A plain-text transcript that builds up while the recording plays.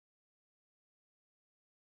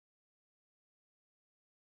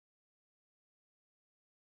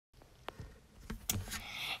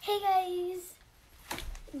Hey guys,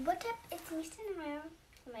 what's up? It's me, Cinema.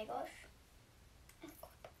 Oh my gosh,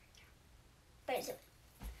 but it's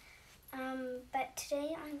but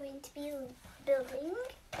today I'm going to be building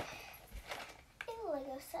a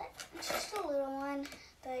Lego set. It's just a little one,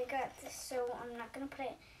 but I got this, so I'm not gonna put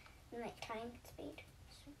it in like time speed.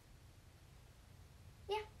 So,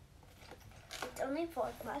 yeah, it's only 4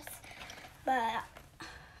 of us, but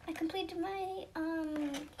I completed my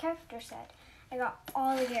character set. I got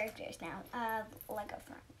all the characters now of Lego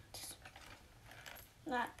Friends.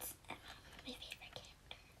 That's my favorite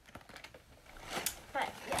character.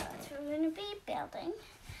 But yeah, that's what we're going to be building.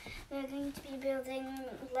 We're going to be building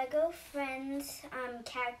Lego Friends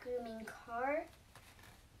cat grooming car.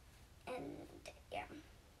 And yeah,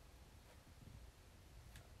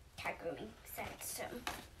 cat grooming set. So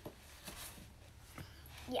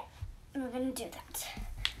yeah, we're going to do that.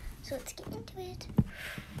 So let's get into it.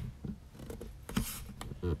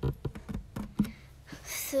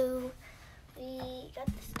 So we got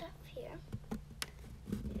the stuff here.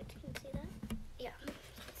 You can see that? Yeah.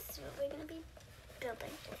 So we're gonna be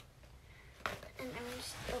building. And I'm gonna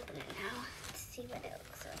just open it now to see what it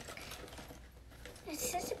looks like. It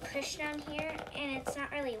says to push down here and it's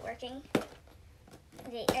not really working.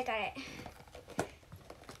 Okay, I got it.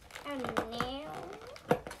 Oh no.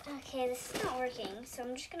 Okay, this is not working, so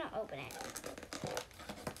I'm just gonna open it.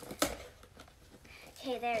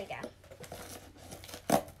 Okay, there we go.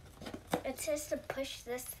 It says to push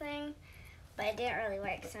this thing, but it didn't really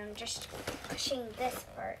work, so I'm just pushing this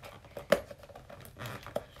part.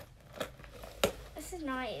 This is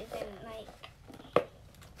not even like,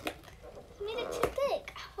 I made it too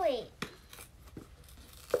big. Wait.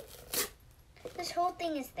 This whole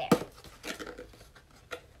thing is there.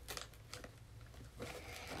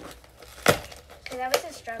 Okay, that was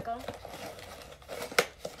a struggle.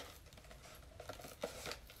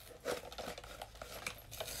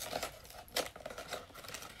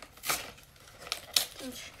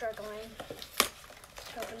 I'm struggling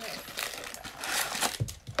to open it.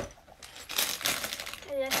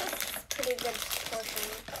 This is a pretty good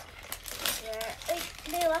portion. Yeah, like,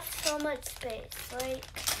 they left so much space. Like,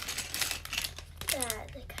 that.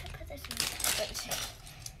 They could have put this in the garbage.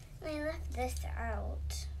 They left this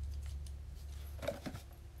out.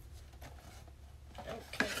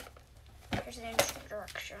 Okay. Here's the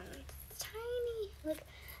instructions. Tiny. Look,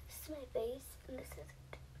 this is my face, and this is it.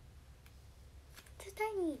 It's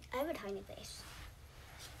tiny. I have a tiny face.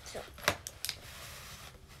 So,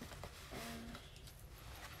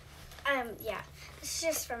 yeah. This is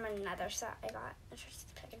just from another set I got. It's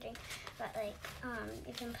just packaging. But like,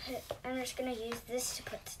 you can put. I'm just gonna use this to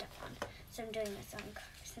put stuff on. So I'm doing this on.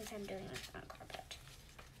 Since I'm doing this on carpet.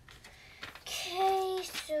 Okay.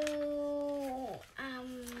 So,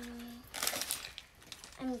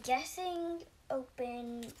 I'm guessing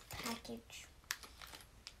open package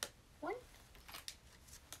 1.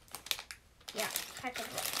 Yeah, package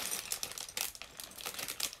 1.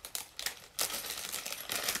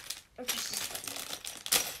 Or just this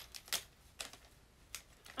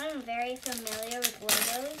one. I'm very familiar with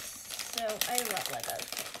Legos, so I love Legos.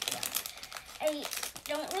 Yeah. I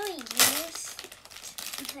don't really use,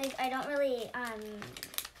 like, I don't really, I'm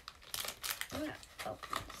gonna open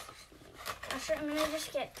this. Actually, I'm gonna just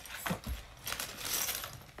get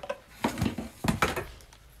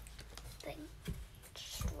thing.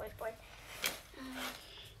 Just wait for it.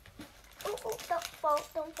 Oh, don't fall,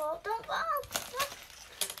 don't fall, don't fall.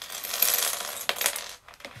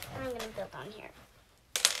 I'm gonna build on here.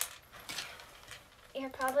 You're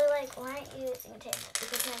probably like, why aren't you using a table?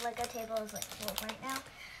 Because my Lego table is like full right now.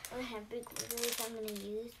 I don't have big wheels I'm gonna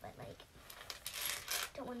use, but like,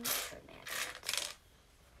 don't want to destroy my accents.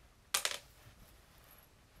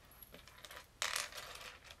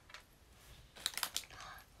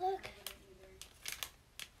 Look.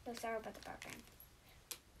 Oh, sorry about the background.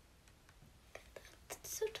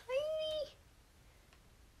 It's so tiny.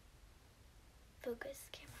 Focus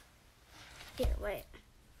camera. Here, wait.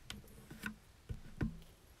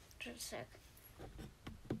 Just a sec.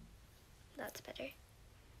 That's better.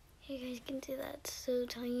 You guys can see that. It's so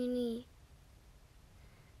tiny.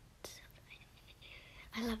 It's so tiny.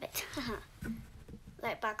 I love it.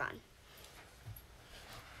 Light back on.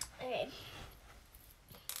 Okay.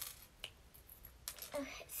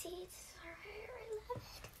 Okay, see, it's alright. I love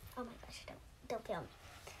it. Oh my gosh, don't film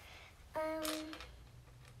me.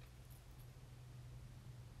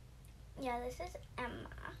 Yeah, this is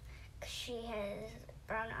Emma. She has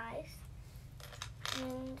brown eyes.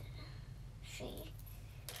 And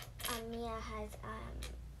Mia has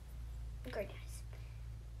green eyes.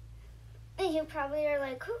 you probably are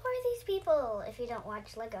like, who are these people? If you don't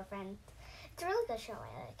watch Lego Friends, it's a really good show.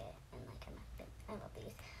 I like it, and I love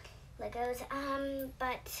these Legos.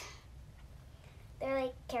 But they're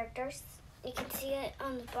like characters. You can see it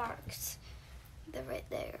on the box. They're right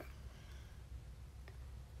there.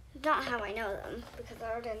 Not how I know them, because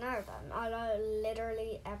I already know them. I know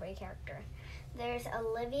literally every character. There's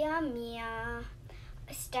Olivia, Mia,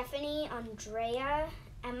 Stephanie, Andrea,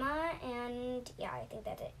 Emma, and yeah, I think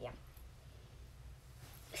that's it, yeah.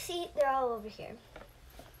 See, they're all over here.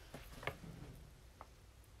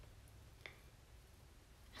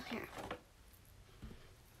 Here.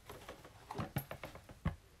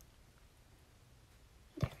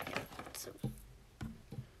 There we go. So,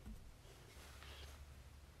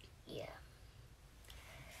 yeah.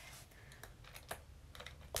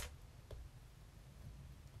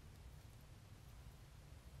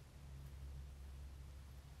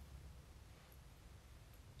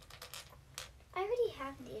 I already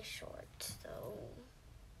have these shorts, though.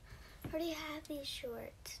 I already have these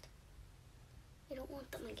shorts. I don't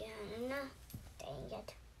want them again. Dang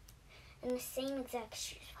it. And the same exact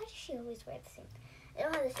shoes. Why does she always wear the same? They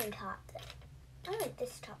don't have the same top, though. I like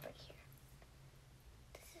this top right here.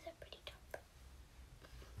 This is a pretty top.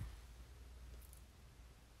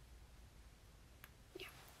 Yeah.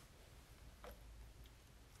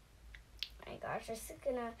 Oh my gosh,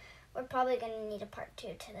 we're probably gonna need a part 2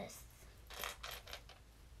 to this.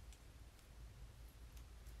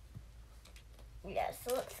 Yeah,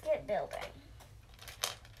 so let's get building.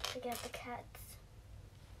 We got the cats.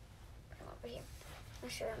 Come over here. I'll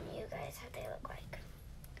show you guys how they look like.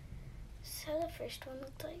 So the first one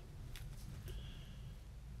looked like.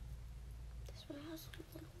 This one has a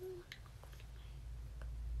little one.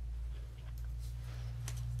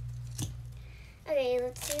 Okay,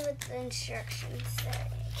 let's see what the instructions say.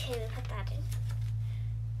 Okay, we put that in.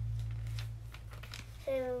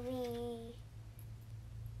 So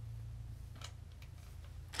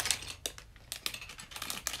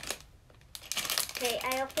okay,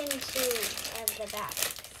 I opened 2 of the bags.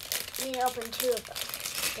 I mean, I opened 2 of them.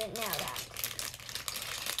 Didn't know that.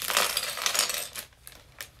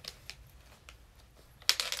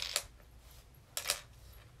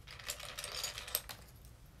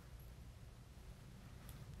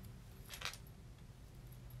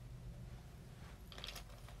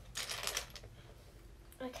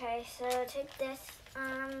 Okay, so take this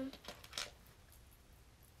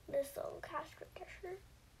little casket tissue.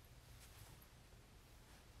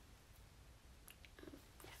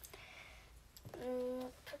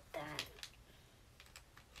 Put that.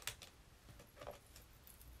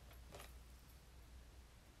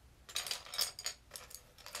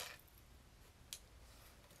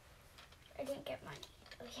 I didn't get money.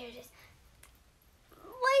 Oh, here it is.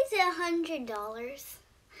 Why is it $100?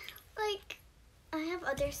 Like, I have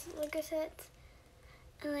other Lego sets,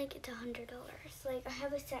 and like it's $100. Like, I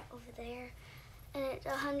have a set over there, and it's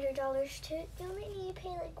 $100 too. You only need to pay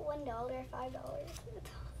like $1, $5.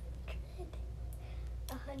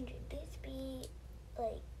 It's 100. These be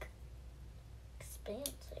like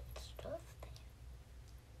expensive stuff there.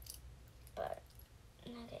 But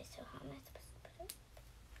okay, so how am I supposed to put it?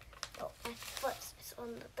 Oh, my foot is on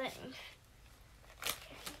the thing. Okay.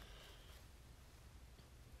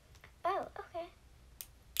 Oh, okay.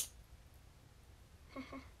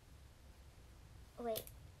 Wait,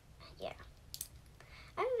 yeah.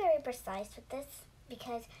 I'm very precise with this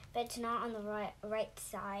because if it's not on the right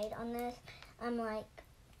side on this, I'm like,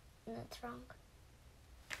 that's wrong.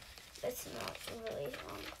 It's not really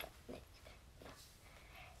wrong, but yeah.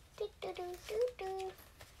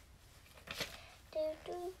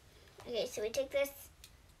 Okay, so we take this.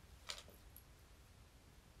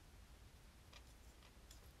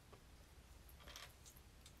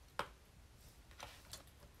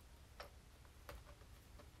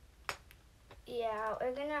 Yeah,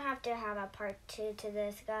 we're gonna have to have a part 2 to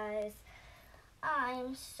this, guys.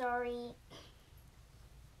 I'm sorry.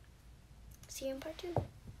 See you in part 2.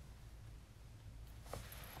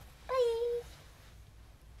 Bye.